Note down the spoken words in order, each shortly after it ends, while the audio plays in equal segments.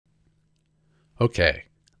Okay,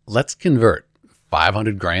 let's convert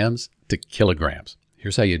 500 grams to kilograms.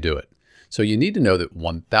 Here's how you do it. So you need to know that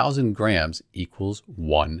 1,000 grams equals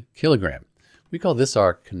 1 kilogram. We call this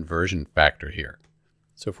our conversion factor here.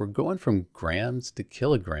 So if we're going from grams to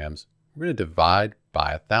kilograms, we're going to divide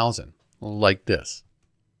by 1,000, like this.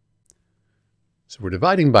 So we're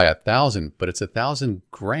dividing by 1,000, but it's 1,000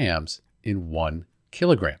 grams in 1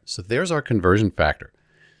 kilogram. So there's our conversion factor.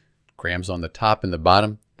 Grams on the top and the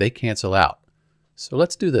bottom, they cancel out. So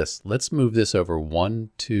let's do this. Let's move this over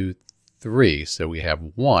 1, 2, 3. So we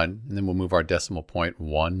have 1, and then we'll move our decimal point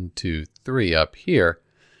 1, 2, 3 up here.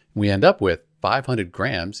 We end up with 500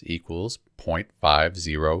 grams equals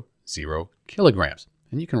 0.500 kilograms.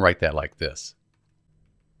 And you can write that like this.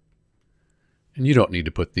 And you don't need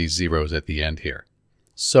to put these zeros at the end here.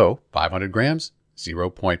 So 500 grams,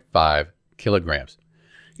 0.5 kilograms.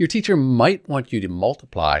 Your teacher might want you to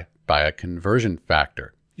multiply by a conversion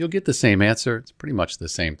factor. You'll get the same answer. It's pretty much the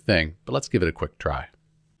same thing, but let's give it a quick try.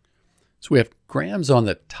 So we have grams on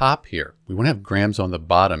the top here. We want to have grams on the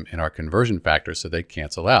bottom in our conversion factor so they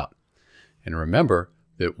cancel out. And remember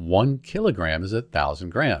that 1 kilogram is 1,000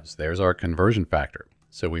 grams. There's our conversion factor.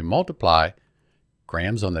 So we multiply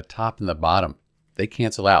grams on the top and the bottom. They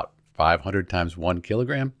cancel out. 500 times 1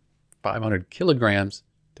 kilogram, 500 kilograms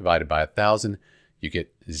divided by 1,000, you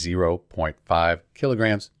get 0.5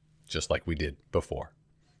 kilograms, just like we did before.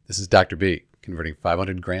 This is Dr. B, converting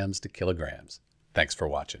 500 grams to kilograms. Thanks for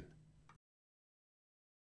watching.